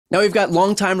Now we've got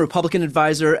longtime Republican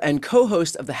advisor and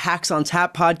co-host of the Hacks on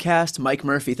Tap podcast, Mike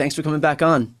Murphy. Thanks for coming back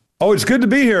on. Oh, it's good to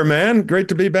be here, man. Great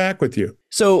to be back with you.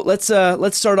 So let's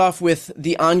start off with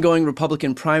the ongoing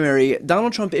Republican primary.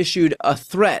 Donald Trump issued a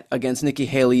threat against Nikki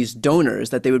Haley's donors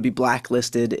that they would be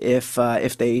blacklisted if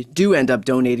they do end up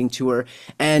donating to her.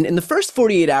 And in the first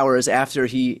 48 hours after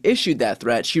he issued that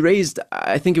threat, she raised,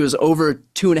 I think it was over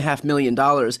 $2.5 million.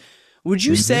 Would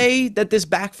you say that this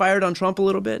backfired on Trump a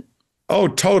little bit? Oh,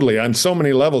 totally. On so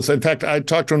many levels. In fact, I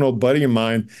talked to an old buddy of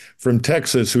mine from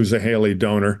Texas who's a Haley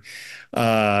donor,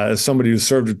 somebody who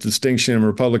served with distinction in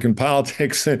Republican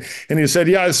politics. And he said,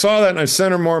 yeah, I saw that and I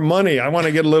sent her more money. I want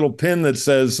to get a little pin that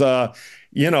says,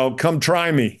 come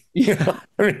try me. Yeah.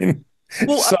 I mean,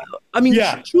 well, so,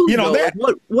 yeah, truly, though,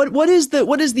 like, what is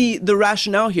the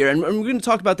rationale here? And we're going to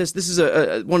talk about this. This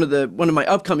is one of my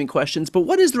upcoming questions. But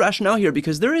what is the rationale here?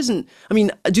 Because there isn't. I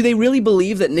mean, do they really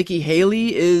believe that Nikki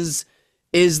Haley is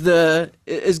going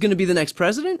to be the next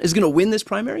president? Is going to win this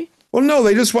primary? Well, no,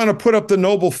 they just want to put up the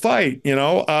noble fight.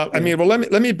 I mean, well,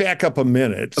 let me back up a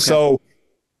minute. Okay. So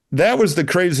that was the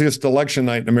craziest election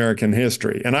night in American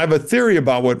history, and I have a theory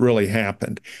about what really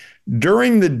happened.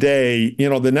 During the day,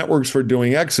 the networks were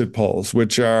doing exit polls,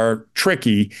 which are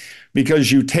tricky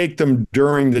because you take them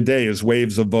during the day as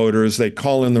waves of voters. They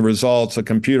call in the results. A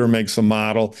computer makes a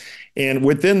model. And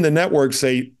within the networks,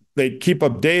 they keep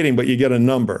updating, but you get a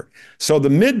number. So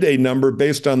the midday number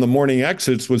based on the morning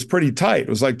exits was pretty tight. It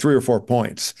was like 3 or 4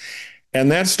 points.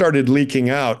 And that started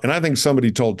leaking out. And I think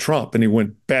somebody told Trump and he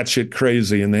went batshit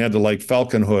crazy and they had to like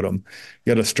Falcon Hood him,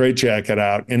 get a straitjacket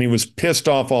out. And he was pissed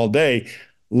off all day.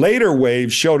 Later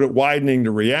waves showed it widening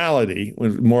to reality,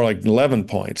 with more like 11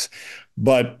 points.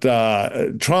 But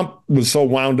Trump was so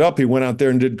wound up, he went out there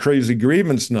and did crazy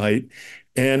grievance night.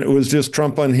 And it was just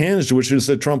Trump unhinged, which is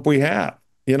the Trump we have.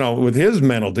 With his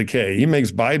mental decay, he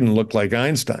makes Biden look like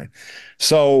Einstein.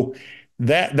 So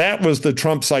that was the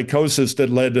Trump psychosis that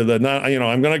led to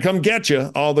I'm going to come get you,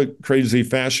 all the crazy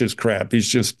fascist crap. He's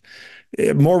just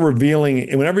more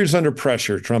revealing. Whenever he's under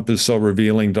pressure, Trump is so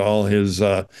revealing to all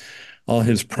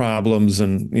his problems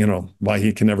and, why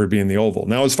he can never be in the Oval.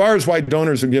 Now, as far as why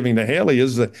donors are giving to Haley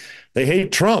is that they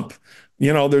hate Trump.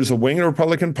 There's a wing of the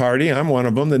Republican Party. I'm one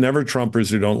of them, the never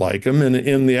Trumpers who don't like him. And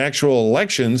in the actual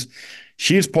elections,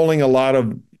 she's pulling a lot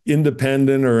of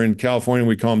independent, or in California,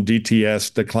 we call them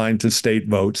DTS, decline to state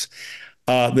votes,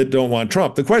 that don't want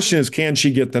Trump. The question is, can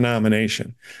she get the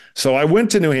nomination? So I went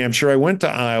to New Hampshire, I went to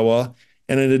Iowa,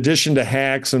 and in addition to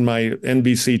hacks and my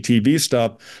NBC TV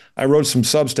stuff, I wrote some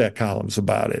Substack columns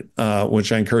about it,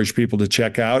 which I encourage people to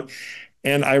check out.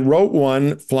 And I wrote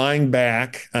one flying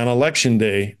back on election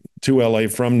day to LA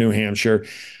from New Hampshire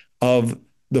of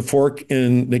the fork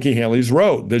in Nikki Haley's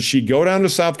road. Does she go down to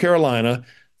South Carolina,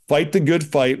 fight the good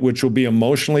fight, which will be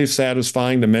emotionally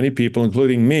satisfying to many people,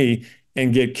 including me,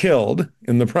 and get killed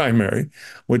in the primary,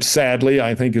 which sadly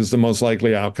I think is the most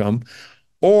likely outcome?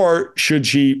 Or should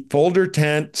she fold her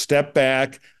tent, step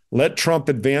back, let Trump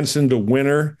advance into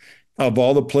winner of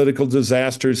all the political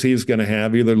disasters he's going to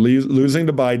have, either losing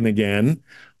to Biden again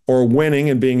or winning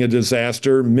and being a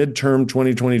disaster, midterm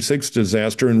 2026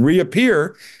 disaster, and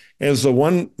reappear as the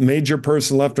one major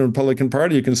person left in the Republican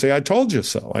Party? You can say, I told you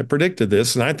so. I predicted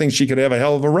this, and I think she could have a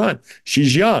hell of a run.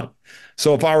 She's young.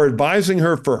 So if I were advising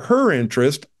her for her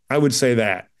interest, I would say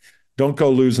that. Don't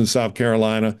go lose in South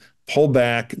Carolina. Pull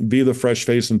back, be the fresh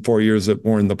face in 4 years that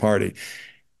were in the party.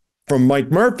 From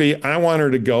Mike Murphy, I want her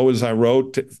to go, as I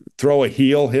wrote, throw a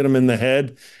heel, hit him in the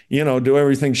head, do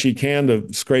everything she can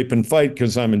to scrape and fight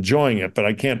because I'm enjoying it. But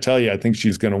I can't tell you, I think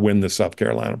she's going to win the South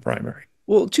Carolina primary.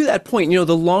 Well, to that point,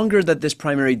 the longer that this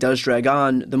primary does drag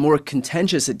on, the more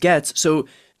contentious it gets. So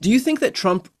do you think that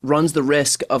Trump runs the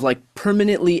risk of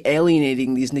permanently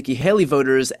alienating these Nikki Haley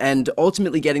voters and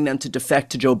ultimately getting them to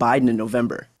defect to Joe Biden in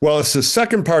November? Well, it's the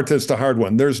second part that's the hard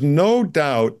one. There's no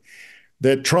doubt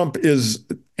that Trump is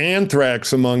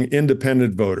anthrax among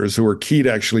independent voters who are key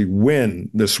to actually win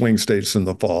the swing states in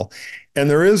the fall. And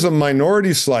there is a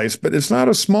minority slice, but it's not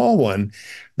a small one,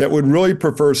 that would really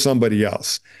prefer somebody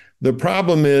else. The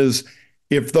problem is,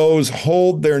 if those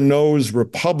hold their nose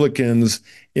Republicans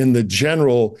in the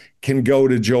general can go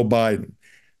to Joe Biden.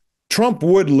 Trump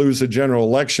would lose a general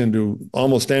election to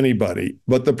almost anybody.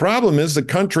 But the problem is the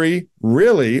country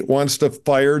really wants to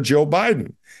fire Joe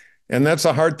Biden. And that's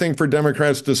a hard thing for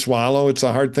Democrats to swallow. It's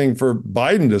a hard thing for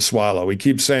Biden to swallow. He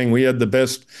keeps saying we had the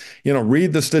best,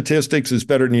 read the statistics, it's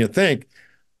better than you think.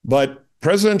 But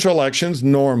presidential elections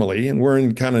normally, and we're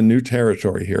in kind of new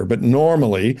territory here, but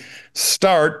normally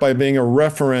start by being a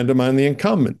referendum on the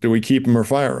incumbent. Do we keep him or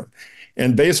fire him?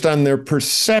 And based on their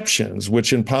perceptions,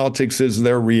 which in politics is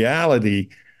their reality,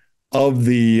 of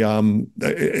the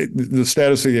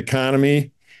status of the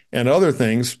economy and other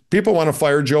things, people want to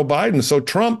fire Joe Biden. So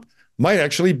Trump might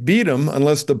actually beat him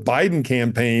unless the Biden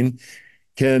campaign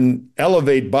can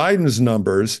elevate Biden's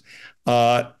numbers.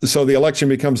 So the election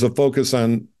becomes a focus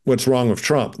on what's wrong with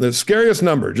Trump. The scariest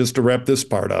number, just to wrap this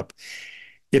part up,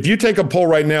 if you take a poll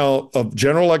right now of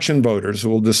general election voters who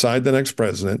will decide the next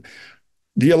president,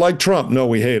 do you like Trump? No,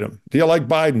 we hate him. Do you like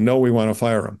Biden? No, we want to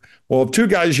fire him. Well, if two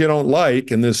guys you don't like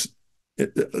in this,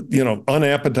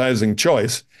 unappetizing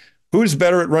choice, who's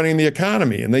better at running the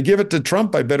economy? And they give it to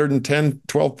Trump by better than 10,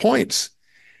 12 points.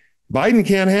 Biden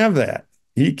can't have that.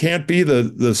 He can't be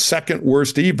the second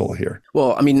worst evil here.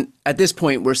 Well, I mean, at this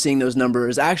point, we're seeing those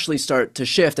numbers actually start to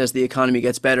shift as the economy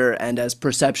gets better and as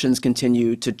perceptions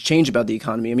continue to change about the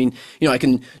economy. I mean, I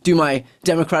can do my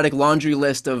Democratic laundry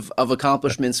list of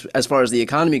accomplishments as far as the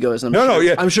economy goes. I'm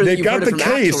sure they've that got the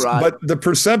case, but the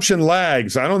perception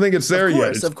lags. I don't think it's there yet.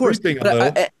 It's of course.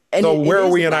 So where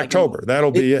are we in October?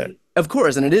 That'll be it. Of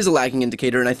course, and it is a lagging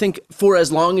indicator. And I think for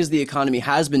as long as the economy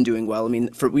has been doing well, I mean,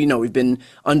 we've been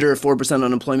under 4%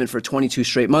 unemployment for 22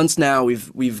 straight months now.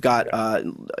 We've got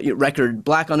record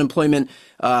black unemployment.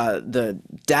 The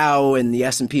Dow and the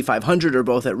S&P 500 are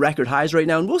both at record highs right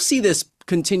now, and we'll see this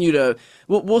continue to.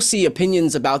 We'll see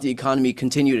opinions about the economy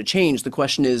continue to change. The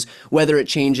question is whether it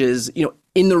changes,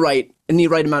 in the right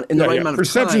amount of time.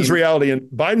 Perception's reality, and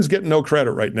Biden's getting no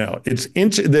credit right now.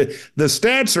 The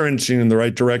stats are inching in the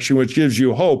right direction, which gives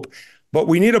you hope. But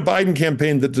we need a Biden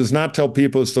campaign that does not tell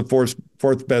people it's the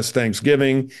fourth best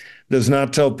Thanksgiving, does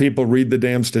not tell people read the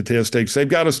damn statistics. They've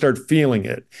got to start feeling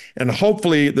it. And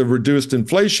hopefully the reduced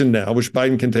inflation now, which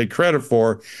Biden can take credit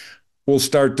for, will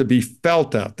start to be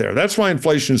felt out there. That's why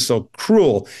inflation is so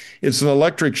cruel. It's an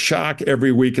electric shock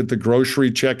every week at the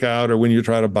grocery checkout or when you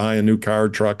try to buy a new car,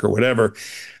 truck, or whatever.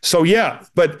 So yeah,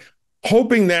 but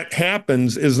hoping that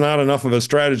happens is not enough of a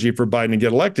strategy for Biden to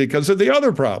get elected because of the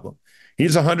other problem.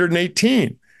 He's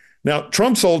 118. Now,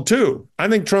 Trump's old too. I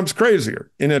think Trump's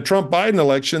crazier. In a Trump-Biden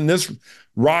election, this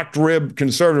rock-ribbed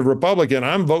conservative Republican,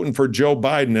 I'm voting for Joe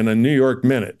Biden in a New York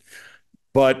minute.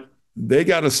 But they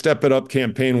got to step it up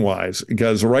campaign-wise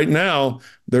because right now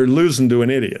they're losing to an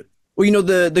idiot. Well,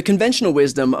 the conventional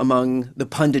wisdom among the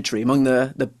punditry, among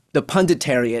the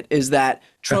punditariat, is that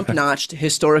Trump notched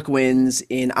historic wins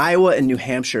in Iowa and New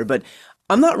Hampshire, but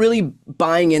I'm not really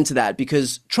buying into that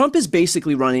because Trump is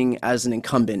basically running as an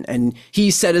incumbent, and he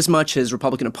said as much, his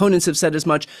Republican opponents have said as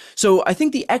much. So I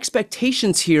think the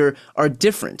expectations here are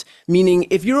different, meaning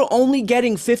if you're only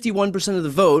getting 51% of the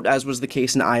vote, as was the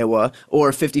case in Iowa,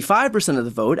 or 55% of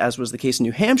the vote, as was the case in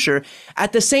New Hampshire,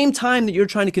 at the same time that you're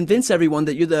trying to convince everyone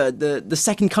that you're the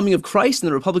second coming of Christ in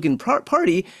the Republican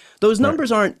Party, those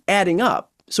numbers aren't adding up.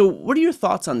 So what are your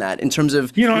thoughts on that in terms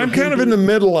of... I'm kind of in the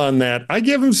middle on that. I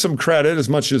give him some credit as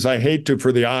much as I hate to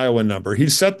for the Iowa number. He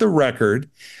set the record.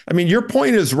 I mean, your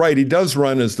point is right. He does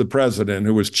run as the president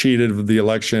who was cheated of the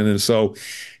election. And so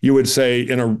you would say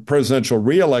in a presidential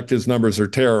reelect, his numbers are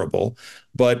terrible.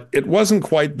 But it wasn't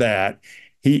quite that.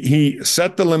 He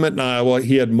set the limit in Iowa.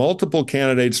 He had multiple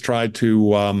candidates try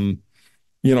to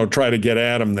get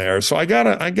at him there. So I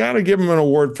gotta give him an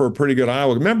award for a pretty good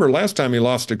Iowa. Remember last time he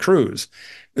lost to Cruz,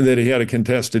 that he had a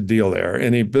contested deal there,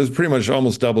 and he was pretty much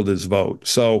almost doubled his vote.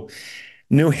 So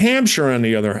New Hampshire, on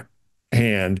the other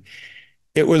hand,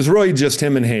 it was really just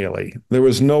him and Haley. There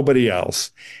was nobody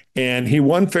else. And he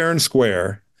won fair and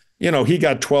square. He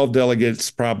got 12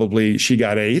 delegates, probably. She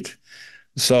got 8.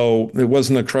 So it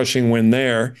wasn't a crushing win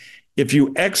there. If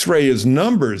you x-ray his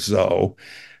numbers, though,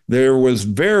 there was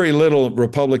very little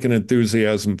Republican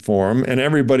enthusiasm for him, and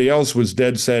everybody else was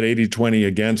dead set 80-20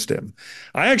 against him.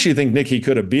 I actually think Nikki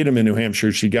could have beat him in New Hampshire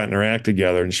if she'd gotten her act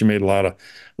together, and she made a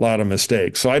lot of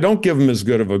mistakes. So I don't give him as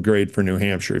good of a grade for New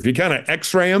Hampshire. If you kind of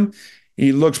x-ray him,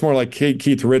 he looks more like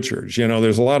Keith Richards.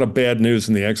 There's a lot of bad news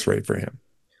in the x-ray for him.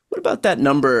 What about that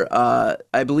number?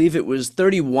 I believe it was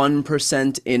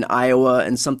 31% in Iowa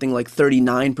and something like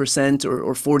 39%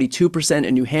 or 42%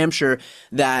 in New Hampshire.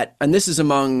 And this is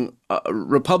among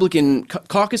Republican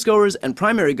caucus goers and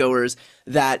primary goers,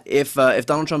 that if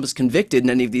Donald Trump is convicted in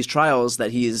any of these trials,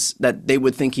 that they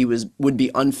would think he would be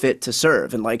unfit to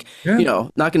serve. And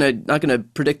not gonna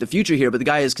predict the future here, but the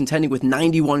guy is contending with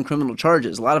 91 criminal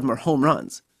charges. A lot of them are home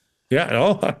runs.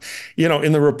 Yeah,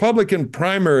 in the Republican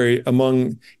primary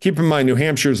keep in mind, New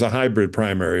Hampshire is a hybrid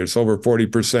primary. It's over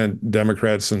 40%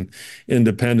 Democrats and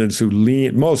independents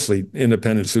mostly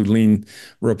independents who lean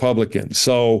Republican.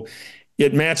 So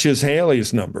it matches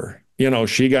Haley's number.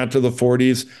 She got to the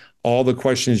 40s. All the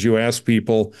questions you ask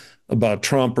people about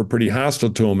Trump are pretty hostile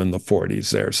to him in the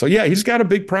 40s there. So yeah, he's got a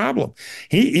big problem.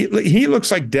 He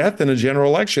looks like death in a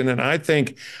general election. And I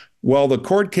think Well, the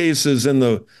court cases in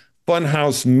the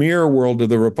funhouse mirror world of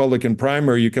the Republican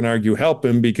primary, you can argue help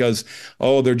him because,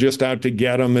 oh, they're just out to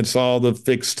get him. It's all the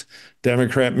fixed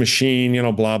Democrat machine,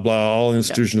 blah, blah. All Yeah.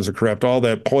 institutions are corrupt, all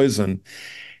that poison.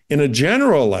 In a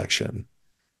general election,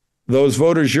 those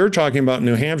voters you're talking about in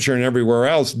New Hampshire and everywhere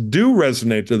else do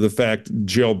resonate to the fact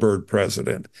jailbird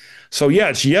president. So, yeah,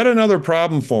 it's yet another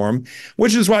problem for him,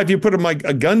 which is why if you put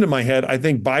a gun to my head, I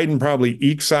think Biden probably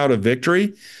ekes out a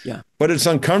victory. Yeah. But it's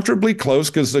uncomfortably close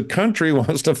because the country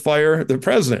wants to fire the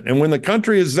president. And when the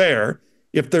country is there,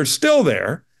 if they're still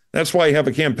there, that's why you have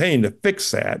a campaign to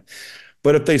fix that.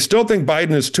 But if they still think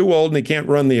Biden is too old and he can't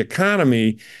run the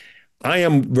economy, I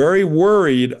am very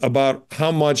worried about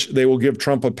how much they will give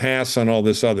Trump a pass on all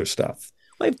this other stuff.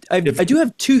 I do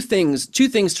have two things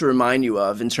to remind you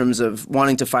of in terms of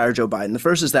wanting to fire Joe Biden. The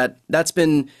first is that that's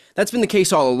been the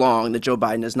case all along, that Joe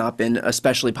Biden has not been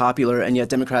especially popular, and yet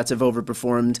Democrats have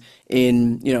overperformed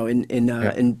in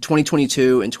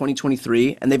 2022 and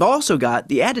 2023, and they've also got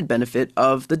the added benefit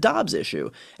of the Dobbs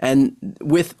issue. And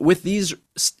with these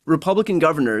Republican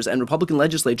governors and Republican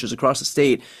legislatures across the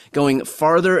state going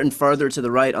farther and farther to the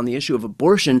right on the issue of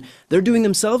abortion, they're doing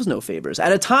themselves no favors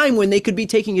at a time when they could be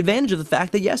taking advantage of the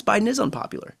fact that, yes, Biden is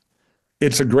unpopular.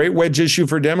 It's a great wedge issue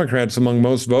for Democrats among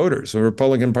most voters. The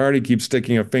Republican Party keeps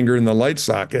sticking a finger in the light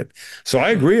socket. So I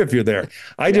agree if you're there.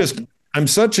 I'm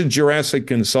such a Jurassic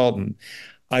consultant.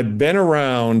 I've been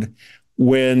around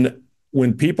when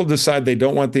people decide they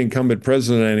don't want the incumbent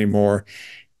president anymore.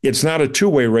 It's not a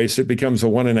two-way race. It becomes a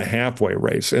 1.5-way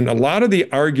race. And a lot of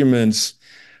the arguments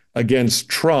against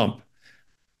Trump,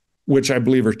 which I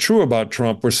believe are true about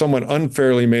Trump, were somewhat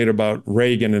unfairly made about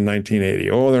Reagan in 1980.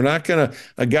 Oh, they're not going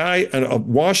to, a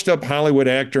washed up Hollywood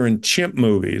actor in chimp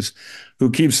movies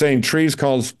who keeps saying trees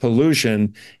cause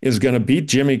pollution is going to beat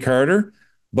Jimmy Carter.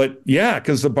 But yeah,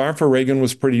 because the bar for Reagan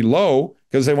was pretty low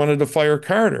because they wanted to fire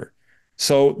Carter.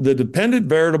 So the dependent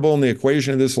variable in the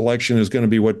equation of this election is going to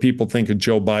be what people think of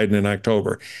Joe Biden in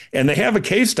October. And they have a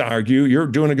case to argue. You're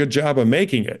doing a good job of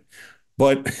making it.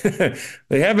 But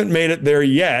they haven't made it there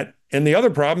yet. And the other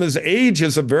problem is age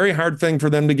is a very hard thing for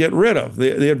them to get rid of.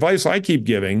 The advice I keep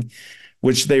giving,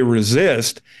 which they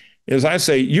resist, is I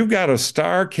say, you've got a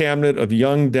star cabinet of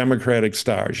young Democratic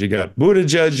stars. You got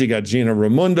Buttigieg, you got Gina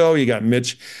Raimondo, you got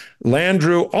Mitch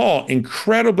Landrieu, all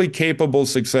incredibly capable,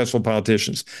 successful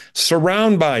politicians.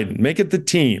 Surround Biden, make it the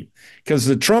team, because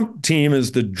the Trump team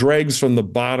is the dregs from the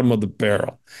bottom of the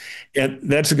barrel. And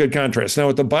that's a good contrast. Now,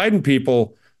 with the Biden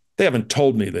people, they haven't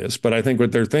told me this, but I think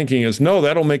what they're thinking is, no,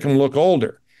 that'll make them look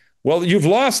older. Well, you've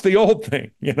lost the old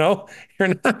thing, You're not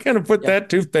going to put that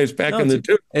toothpaste back in the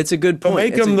tube. It's a good point.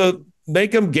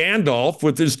 Make him Gandalf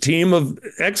with his team of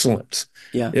excellence.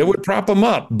 Yeah. It would prop him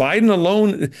up. Biden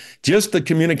alone, just the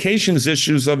communications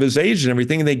issues of his age and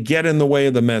everything, they get in the way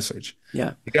of the message.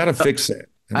 Yeah. You got to fix that.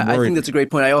 I think that's a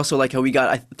great point. I also like how we got,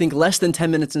 I think, less than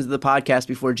 10 minutes into the podcast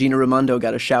before Gina Raimondo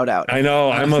got a shout out. I know.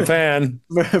 I'm a fan.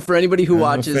 For anybody who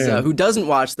who doesn't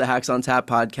watch the Hacks on Tap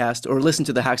podcast or listen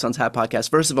to the Hacks on Tap podcast,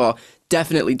 first of all,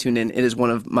 definitely tune in. It is one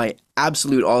of my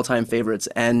absolute all-time favorites,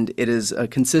 and it is a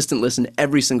consistent listen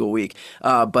every single week.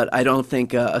 But I don't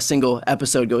think a single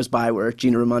episode goes by where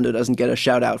Gina Raimondo doesn't get a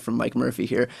shout out from Mike Murphy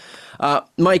here.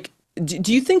 Mike,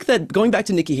 do you think that, going back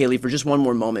to Nikki Haley for just one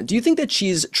more moment, do you think that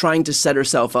she's trying to set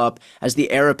herself up as the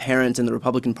heir apparent in the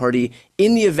Republican Party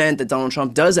in the event that Donald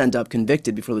Trump does end up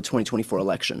convicted before the 2024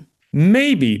 election?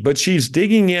 Maybe, but she's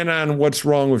digging in on what's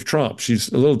wrong with Trump.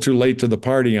 She's a little too late to the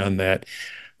party on that.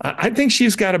 I think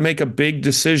she's got to make a big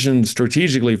decision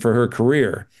strategically for her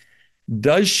career.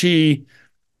 Does she,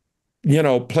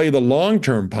 play the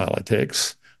long-term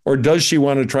politics? Or does she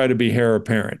want to try to be heir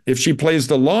apparent? If she plays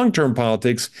the long-term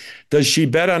politics, does she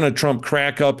bet on a Trump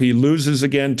crack up? He loses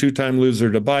again, two-time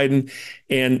loser to Biden,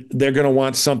 and they're going to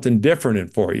want something different in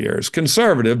 4 years.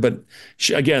 Conservative, but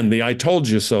again, the I told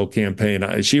you so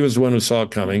campaign, she was the one who saw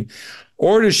it coming.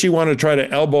 Or does she want to try to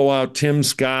elbow out Tim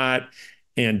Scott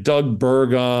and Doug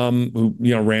Burgum,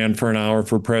 who ran for an hour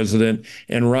for president,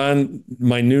 and Ron,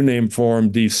 my new name for him,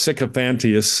 De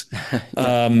Sycophantius,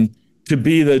 to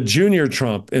be the junior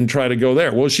Trump and try to go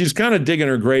there? Well, she's kind of digging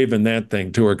her grave in that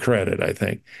thing, to her credit, I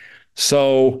think.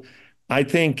 So I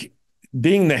think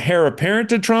being the heir apparent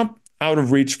to Trump, out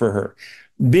of reach for her.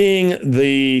 Being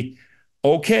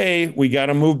okay, we got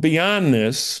to move beyond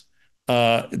this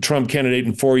Trump candidate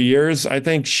in 4 years, I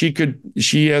think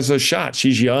she has a shot.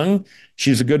 She's young.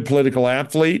 She's a good political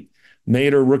athlete,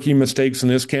 made her rookie mistakes in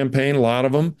this campaign, a lot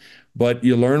of them. But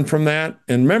you learn from that.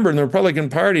 And remember, in the Republican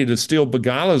Party, to steal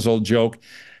Begala's old joke,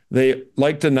 they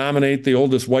like to nominate the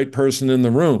oldest white person in the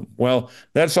room. Well,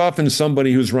 that's often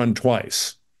somebody who's run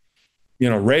twice.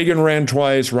 Reagan ran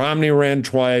twice, Romney ran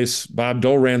twice, Bob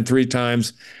Dole ran 3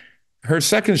 times. Her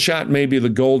second shot may be the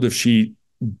gold if she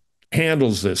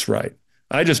handles this right.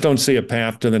 I just don't see a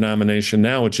path to the nomination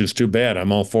now, which is too bad.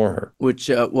 I'm all for her.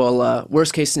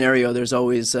 Worst case scenario, there's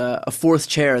always a fourth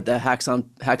chair at the Hacks on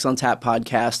Tap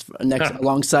podcast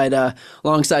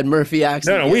alongside Murphy, Axe.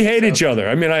 No, we hate each other.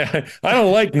 I mean, I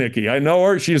don't like Nikki. I know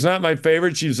her. She's not my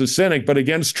favorite. She's a cynic, but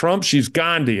against Trump, she's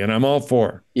Gandhi, and I'm all for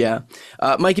her. Yeah.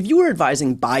 Mike, if you were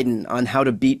advising Biden on how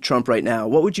to beat Trump right now,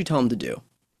 what would you tell him to do?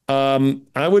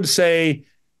 I would say,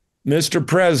 Mr.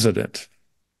 President,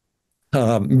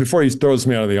 before he throws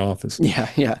me out of the office.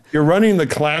 Yeah. You're running the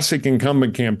classic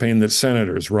incumbent campaign that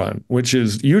senators run, which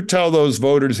is you tell those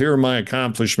voters, here are my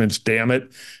accomplishments, damn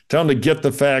it. Tell them to get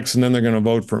the facts and then they're going to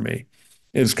vote for me.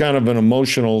 It's kind of an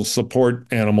emotional support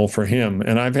animal for him.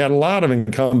 And I've had a lot of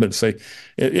incumbents say,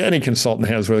 any consultant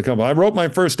has where they come, I wrote my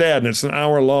first ad and it's an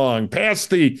hour long. Pass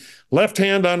the left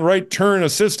hand on right turn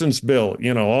assistance bill.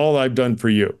 All I've done for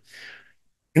you.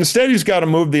 Instead, he's got to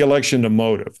move the election to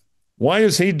motive. Why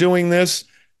is he doing this?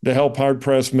 To help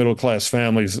hard-pressed middle-class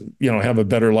families, have a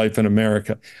better life in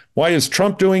America. Why is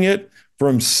Trump doing it? For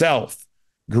himself,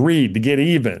 greed, to get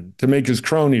even, to make his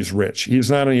cronies rich. He's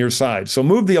not on your side. So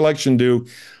move the election to,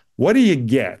 what do you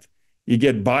get? You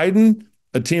get Biden,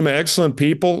 a team of excellent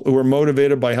people who are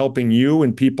motivated by helping you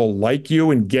and people like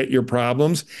you and get your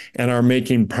problems and are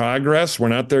making progress. We're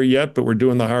not there yet, but we're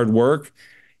doing the hard work.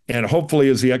 And hopefully,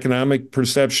 as the economic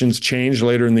perceptions change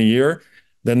later in the year,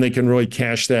 then they can really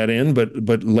cash that in,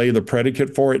 but lay the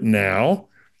predicate for it now,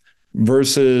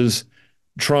 versus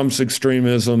Trump's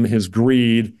extremism, his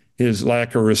greed, his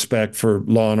lack of respect for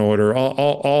law and order,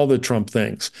 all the Trump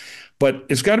things. But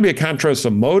it's got to be a contrast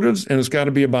of motives, and it's got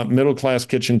to be about middle-class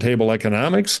kitchen table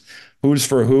economics, who's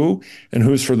for who, and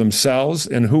who's for themselves,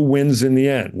 and who wins in the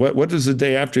end. What does the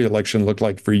day after the election look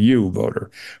like for you,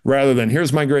 voter? Rather than,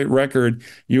 here's my great record,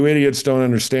 you idiots don't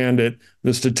understand it,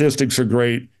 the statistics are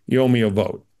great, you owe me a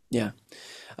vote. Yeah.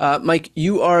 Mike,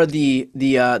 you are the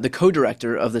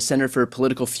co-director of the Center for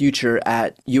Political Future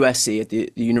at USC, at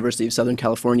the University of Southern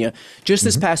California. Just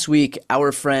this past week,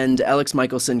 our friend Alex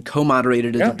Michelson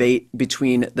co-moderated a debate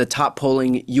between the top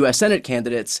polling U.S. Senate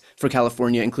candidates for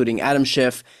California, including Adam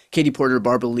Schiff, Katie Porter,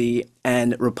 Barbara Lee,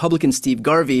 and Republican Steve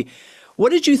Garvey. What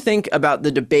did you think about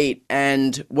the debate,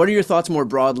 and what are your thoughts more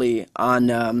broadly on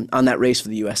that race for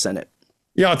the U.S. Senate?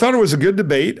 Yeah, I thought it was a good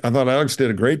debate. I thought Alex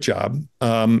did a great job.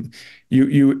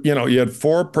 You had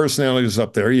 4 personalities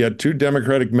up there. You had 2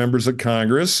 Democratic members of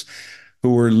Congress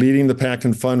who were leading the pack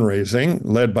in fundraising,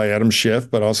 led by Adam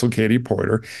Schiff, but also Katie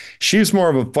Porter. She's more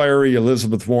of a fiery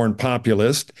Elizabeth Warren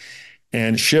populist,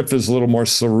 and Schiff is a little more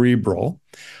cerebral.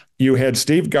 You had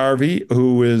Steve Garvey,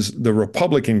 who is the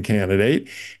Republican candidate.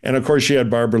 And of course, you had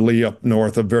Barbara Lee up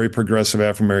north, a very progressive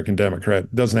Afro-American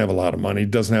Democrat. Doesn't have a lot of money,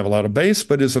 doesn't have a lot of base,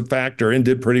 but is a factor and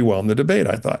did pretty well in the debate,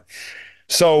 I thought.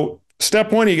 So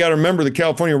step one, you got to remember the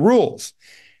California rules.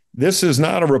 This is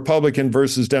not a Republican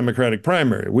versus Democratic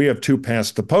primary. We have 2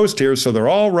 past the post here, so they're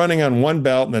all running on one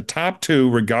ballot, and the top 2,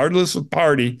 regardless of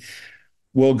party,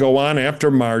 will go on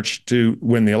after March to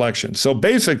win the election. So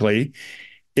basically,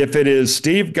 if it is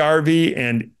Steve Garvey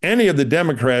and any of the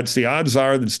Democrats, the odds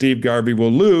are that Steve Garvey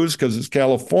will lose because it's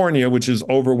California, which is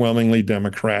overwhelmingly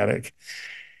Democratic.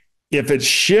 If it's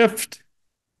Schiff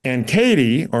and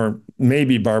Katie, or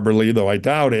maybe Barbara Lee, though I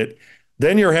doubt it,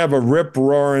 then you have a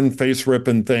rip-roaring,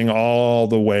 face-ripping thing all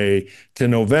the way to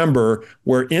November,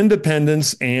 where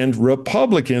independents and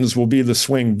Republicans will be the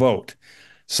swing vote.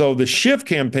 So the Schiff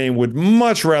campaign would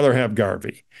much rather have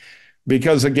Garvey,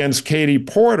 because against Katie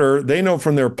Porter, they know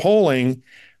from their polling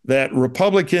that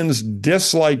Republicans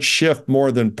dislike Schiff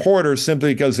more than Porter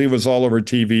simply because he was all over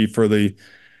TV for the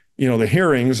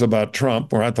hearings about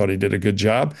Trump, where I thought he did a good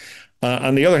job.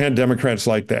 On the other hand, Democrats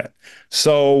like that.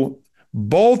 So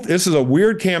this is a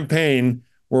weird campaign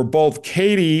where both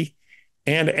Katie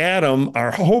and Adam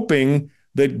are hoping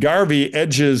that Garvey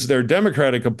edges their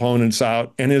Democratic opponents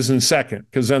out and is in second,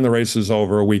 because then the race is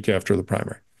over a week after the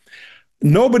primary.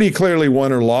 Nobody clearly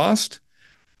won or lost.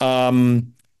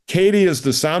 Katie is the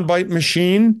soundbite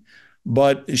machine,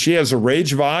 but she has a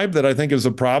rage vibe that I think is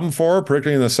a problem for her,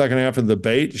 particularly in the second half of the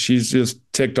debate. She's just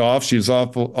ticked off. She's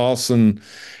awesome.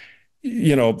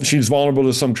 She's vulnerable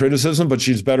to some criticism, but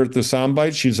she's better at the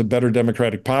soundbite. She's a better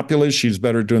Democratic populist. She's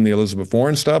better doing the Elizabeth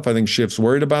Warren stuff. I think Schiff's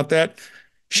worried about that.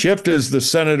 Schiff is the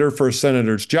senator for a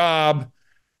senator's job.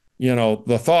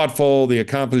 The thoughtful, the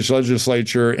accomplished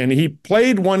legislature. And he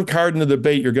played one card in the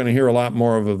debate you're going to hear a lot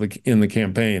more of in the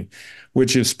campaign,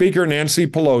 which is Speaker Nancy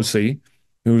Pelosi,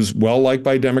 who's well-liked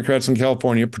by Democrats in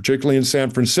California, particularly in San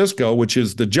Francisco, which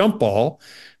is the jump ball,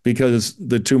 because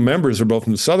the two members are both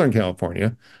from Southern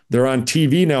California. They're on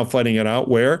TV now fighting it out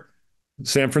where?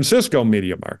 San Francisco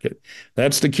media market.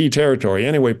 That's the key territory.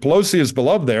 Anyway, Pelosi is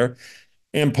beloved there,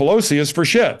 and Pelosi is for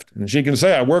Schiff. And she can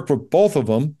say, I work with both of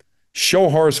them. Show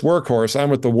horse, workhorse. I'm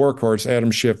with the workhorse,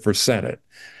 Adam Schiff, for Senate.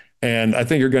 And I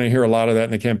think you're going to hear a lot of that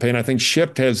in the campaign. I think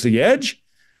Schiff has the edge,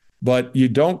 but you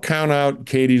don't count out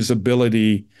Katie's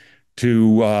ability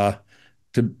to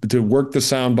work the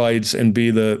sound bites and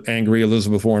be the angry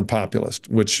Elizabeth Warren populist,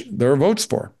 which there are votes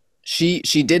for. She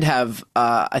did have,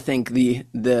 I think, the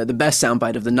best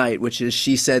soundbite of the night, which is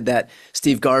she said that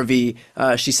Steve Garvey,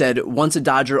 she said, once a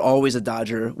Dodger, always a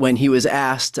Dodger, when he was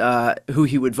asked who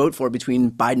he would vote for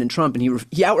between Biden and Trump. And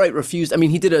he outright refused. I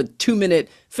mean, he did a 2-minute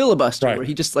filibuster where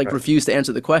he just refused to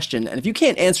answer the question. And if you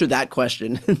can't answer that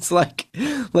question, it's like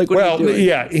what are you doing?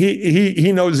 Yeah,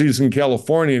 he knows he's in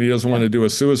California and he doesn't want to do a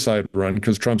suicide run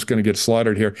because Trump's going to get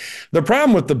slaughtered here. The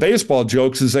problem with the baseball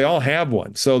jokes is they all have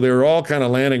one. So they're all kind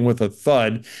of landing with a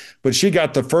thud, but she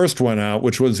got the first one out,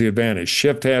 which was the advantage.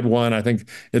 Schiff had one. I think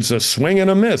it's a swing and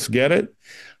a miss. Get it?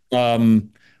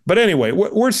 But anyway,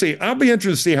 we'll see. I'll be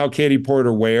interested to see how Katie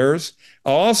Porter wears.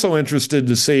 I'm also interested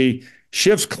to see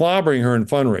Schiff's clobbering her in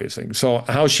fundraising. So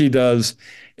how she does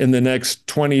in the next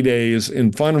 20 days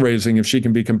in fundraising, if she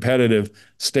can be competitive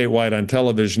statewide on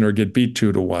television or get beat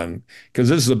 2-1. Because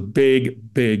this is a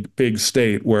big, big, big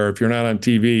state where if you're not on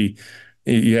TV,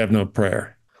 you have no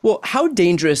prayer. Well, how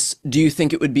dangerous do you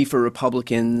think it would be for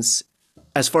Republicans,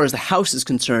 as far as the House is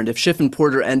concerned, if Schiff and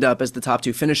Porter end up as the top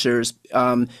two finishers,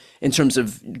 in terms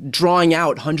of drawing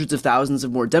out hundreds of thousands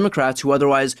of more Democrats who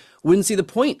otherwise wouldn't see the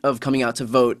point of coming out to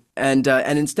vote, and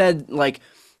instead,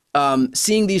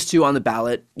 seeing these two on the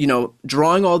ballot,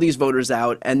 drawing all these voters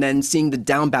out, and then seeing the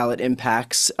down ballot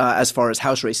impacts as far as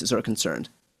House races are concerned?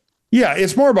 Yeah,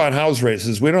 it's more about House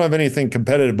races. We don't have anything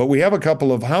competitive, but we have a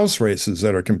couple of House races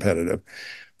that are competitive.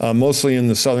 Mostly in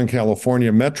the Southern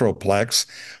California Metroplex,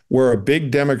 where a big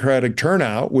Democratic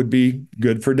turnout would be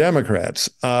good for Democrats.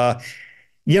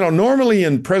 Normally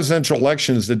in presidential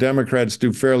elections, the Democrats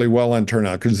do fairly well on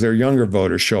turnout because their younger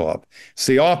voters show up. It's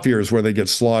the off years where they get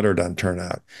slaughtered on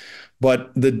turnout.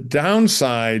 But the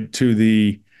downside to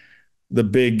the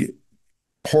big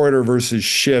Porter versus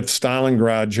Schiff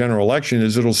Stalingrad general election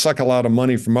is it'll suck a lot of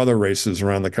money from other races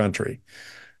around the country.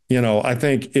 I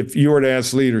think if you were to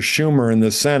ask Leader Schumer in the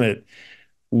Senate,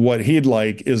 what he'd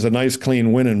like is a nice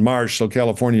clean win in March. So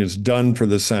California is done for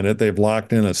the Senate. They've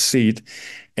locked in a seat.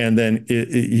 And then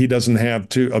he doesn't have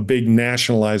a big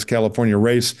nationalized California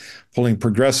race pulling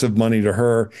progressive money to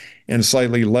her and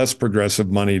slightly less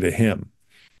progressive money to him.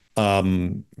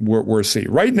 We're see.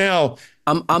 Right now,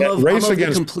 I'm of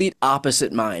the complete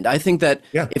opposite mind. I think that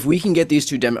if we can get these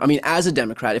two, as a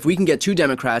Democrat, if we can get two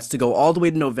Democrats to go all the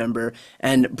way to November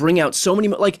and bring out so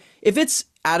many, if it's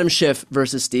Adam Schiff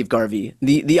versus Steve Garvey,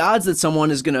 the odds that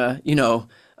someone is gonna,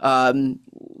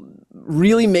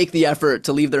 really make the effort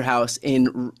to leave their house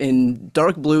in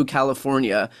dark blue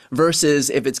California versus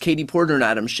if it's Katie Porter and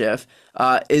Adam Schiff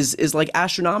is like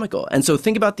astronomical. And so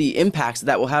think about the impacts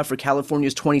that will have for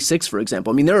California's 26, for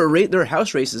example. I mean, there are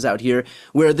House races out here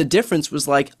where the difference was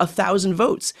like 1,000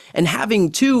 votes, and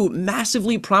having two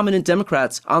massively prominent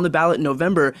Democrats on the ballot in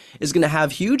November is going to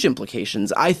have huge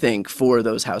implications, I think, for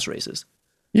those House races.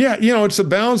 Yeah, it's a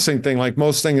balancing thing, like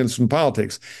most things in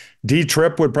politics.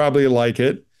 D-Trip would probably like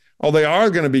it. Oh, they are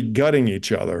going to be gutting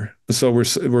each other. So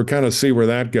we're kind of see where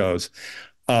that goes.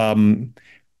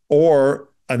 Or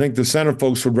I think the Senate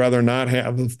folks would rather not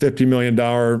have a $50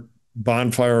 million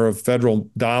bonfire of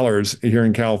federal dollars here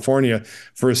in California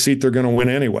for a seat they're going to win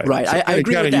anyway. Right. So I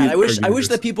agree with that. I wish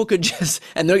that people could just,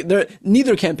 and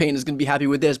neither campaign is going to be happy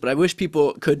with this, but I wish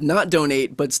people could not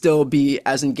donate, but still be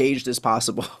as engaged as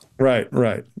possible. Right.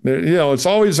 It's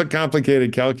always a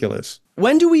complicated calculus.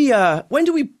 When do we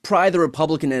pry the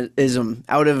republicanism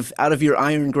out of your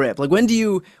iron grip? Like when do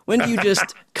you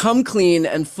just come clean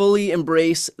and fully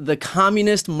embrace the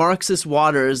communist Marxist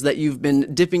waters that you've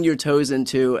been dipping your toes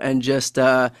into and just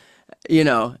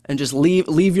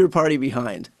leave your party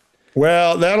behind?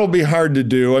 Well, that'll be hard to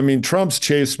do. I mean, Trump's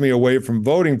chased me away from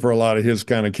voting for a lot of his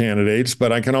kind of candidates,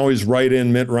 but I can always write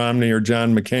in Mitt Romney or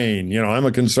John McCain. I'm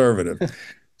a conservative.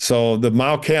 So the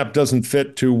Mao cap doesn't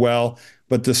fit too well.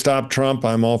 But to stop Trump,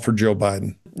 I'm all for Joe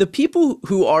Biden. The people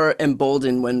who are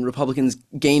emboldened when Republicans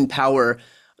gain power,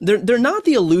 they're not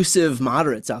the elusive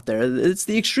moderates out there. It's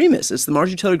the extremists. It's the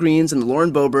Marjorie Taylor Greenes and the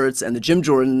Lauren Boeberts and the Jim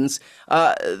Jordans.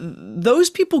 Those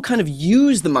people kind of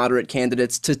use the moderate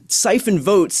candidates to siphon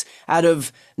votes out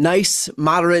of nice,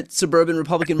 moderate, suburban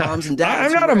Republican moms and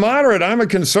dads. I'm not a moderate. I'm a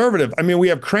conservative. I mean, we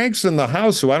have cranks in the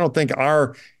House who I don't think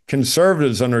are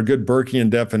conservatives under a good Burkean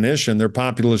definition, they're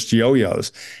populist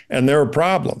yo-yos, and they're a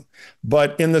problem.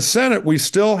 But in the Senate, we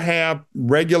still have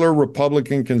regular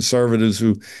Republican conservatives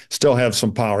who still have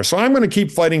some power. So I'm going to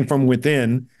keep fighting from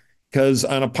within, because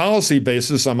on a policy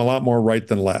basis, I'm a lot more right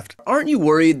than left. Aren't you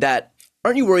worried that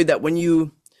when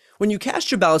you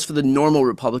cast your ballots for the normal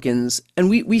Republicans, and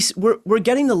we're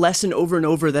getting the lesson over and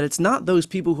over that it's not those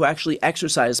people who actually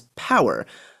exercise power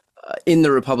in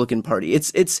the Republican Party.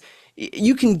 It's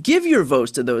you can give your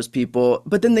votes to those people,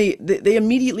 but then they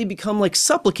immediately become like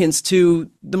supplicants to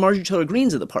the Marjorie Taylor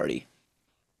Greenes of the party.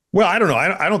 Well, I don't know.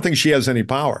 I don't think she has any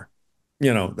power.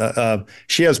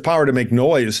 She has power to make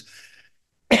noise,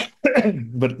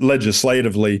 but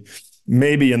legislatively,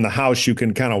 maybe in the House, you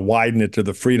can kind of widen it to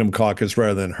the Freedom Caucus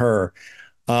rather than her.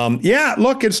 Yeah,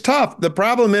 look, it's tough. The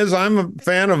problem is I'm a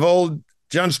fan of old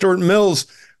John Stuart Mill's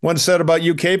once said about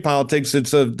UK politics,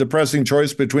 it's a depressing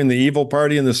choice between the evil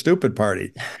party and the stupid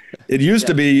party. It used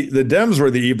to be the Dems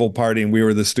were the evil party and we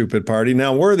were the stupid party.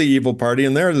 Now we're the evil party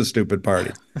and they're the stupid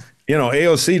party.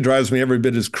 AOC drives me every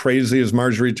bit as crazy as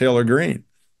Marjorie Taylor Greene.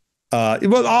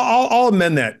 Well, I'll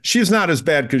amend that. She's not as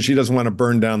bad because she doesn't want to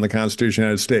burn down the Constitution of the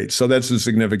United States. So that's a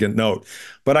significant note.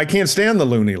 But I can't stand the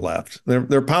loony left.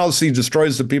 Their policy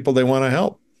destroys the people they want to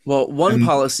help. Well, one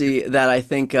policy that I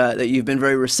think that you've been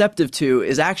very receptive to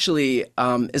is actually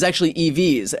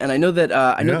EVs, and I know that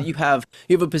that you have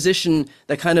a position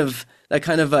that kind of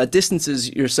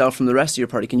distances yourself from the rest of your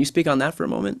party. Can you speak on that for a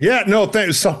moment? Yeah, no,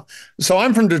 thanks. So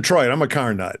I'm from Detroit. I'm a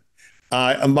car nut.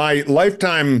 My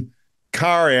lifetime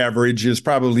car average is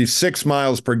probably 6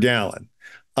 miles per gallon,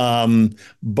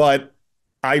 but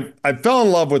I fell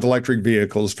in love with electric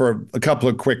vehicles for a couple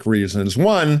of quick reasons.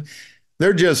 One,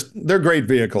 they're great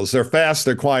vehicles. They're fast,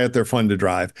 they're quiet, they're fun to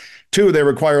drive. Two, they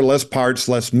require less parts,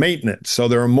 less maintenance. So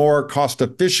they're a more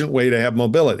cost-efficient way to have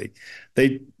mobility.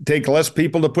 They take less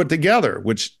people to put together,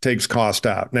 which takes cost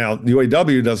out. Now, the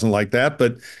UAW doesn't like that,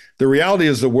 but the reality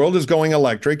is the world is going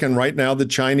electric, and right now the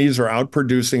Chinese are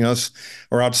outproducing us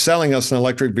or outselling us in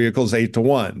electric vehicles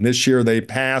 8-1. This year they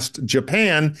passed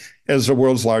Japan as the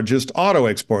world's largest auto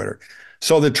exporter.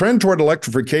 So the trend toward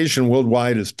electrification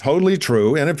worldwide is totally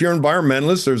true. And if you're an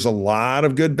environmentalist, there's a lot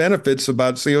of good benefits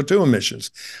about CO2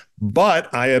 emissions.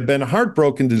 But I have been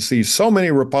heartbroken to see so many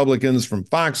Republicans from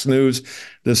Fox News,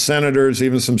 the senators,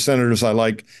 even some senators I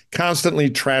like, constantly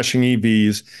trashing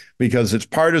EVs because it's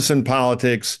partisan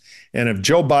politics. And if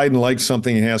Joe Biden likes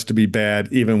something, it has to be bad,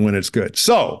 even when it's good.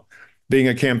 So being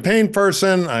a campaign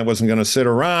person, I wasn't going to sit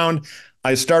around.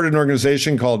 I started an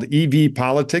organization called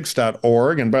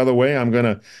evpolitics.org. And by the way, I'm going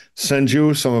to send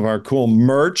you some of our cool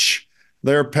merch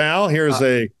there, pal. Here's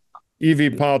a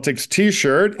EV Politics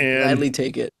t-shirt. And gladly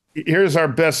take it. Here's our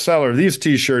best seller. These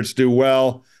t-shirts do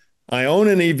well. I own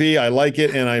an EV, I like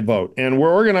it, and I vote. And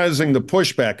we're organizing the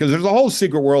pushback because there's a whole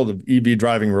secret world of EV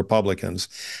driving Republicans.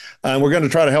 And we're going to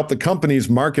try to help the companies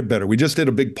market better. We just did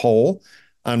a big poll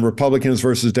on Republicans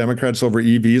versus Democrats over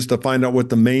EVs to find out what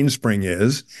the mainspring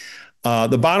is.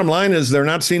 The bottom line is they're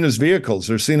not seen as vehicles.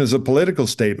 They're seen as a political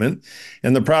statement.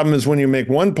 And the problem is when you make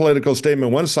one political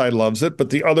statement, one side loves it, but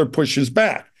the other pushes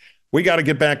back. We got to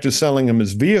get back to selling them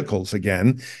as vehicles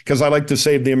again, because I like to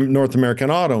save the North American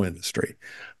auto industry.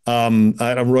 I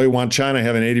don't really want China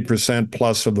having 80%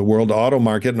 plus of the world auto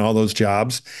market and all those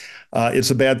jobs. It's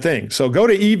a bad thing. So go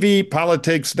to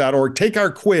evpolitics.org. Take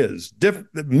our quiz,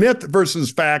 myth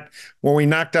versus fact, where we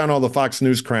knock down all the Fox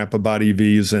News crap about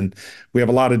EVs. And we have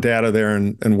a lot of data there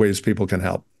and ways people can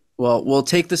help. Well, we'll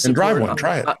take this and drive one.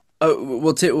 Try it.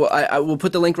 We'll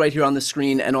put the link right here on the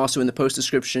screen and also in the post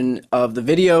description of the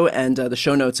video and the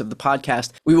show notes of the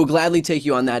podcast. We will gladly take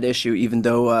you on that issue, even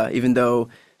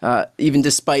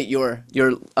despite your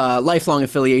lifelong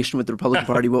affiliation with the Republican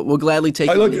Party. We'll gladly take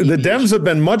you look, on the Dems have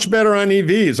been much better on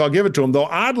EVs. I'll give it to them. Though,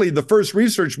 oddly, the first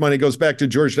research money goes back to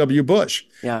George W. Bush.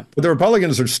 Yeah. But the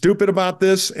Republicans are stupid about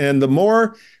this. And the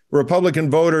more Republican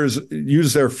voters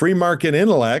use their free market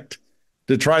intellect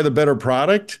to try the better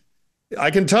product, I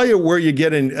can tell you where you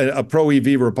get a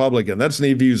pro-EV Republican. That's an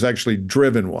EV who's actually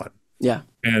driven one. Yeah.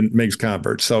 And makes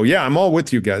converts. So, yeah, I'm all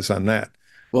with you guys on that.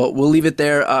 Well, we'll leave it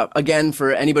there. Again,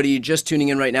 for anybody just tuning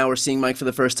in right now or seeing Mike for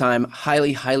the first time,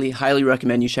 highly, highly, highly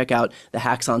recommend you check out the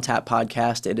Hacks on Tap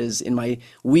podcast. It is in my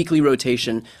weekly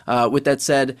rotation. With that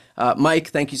said,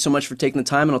 Mike, thank you so much for taking the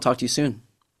time, and I'll talk to you soon.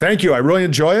 Thank you. I really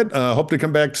enjoy it. Hope to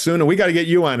come back soon. And we got to get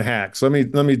you on Hacks. Let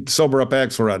me sober up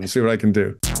Axelrod and see what I can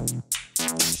do.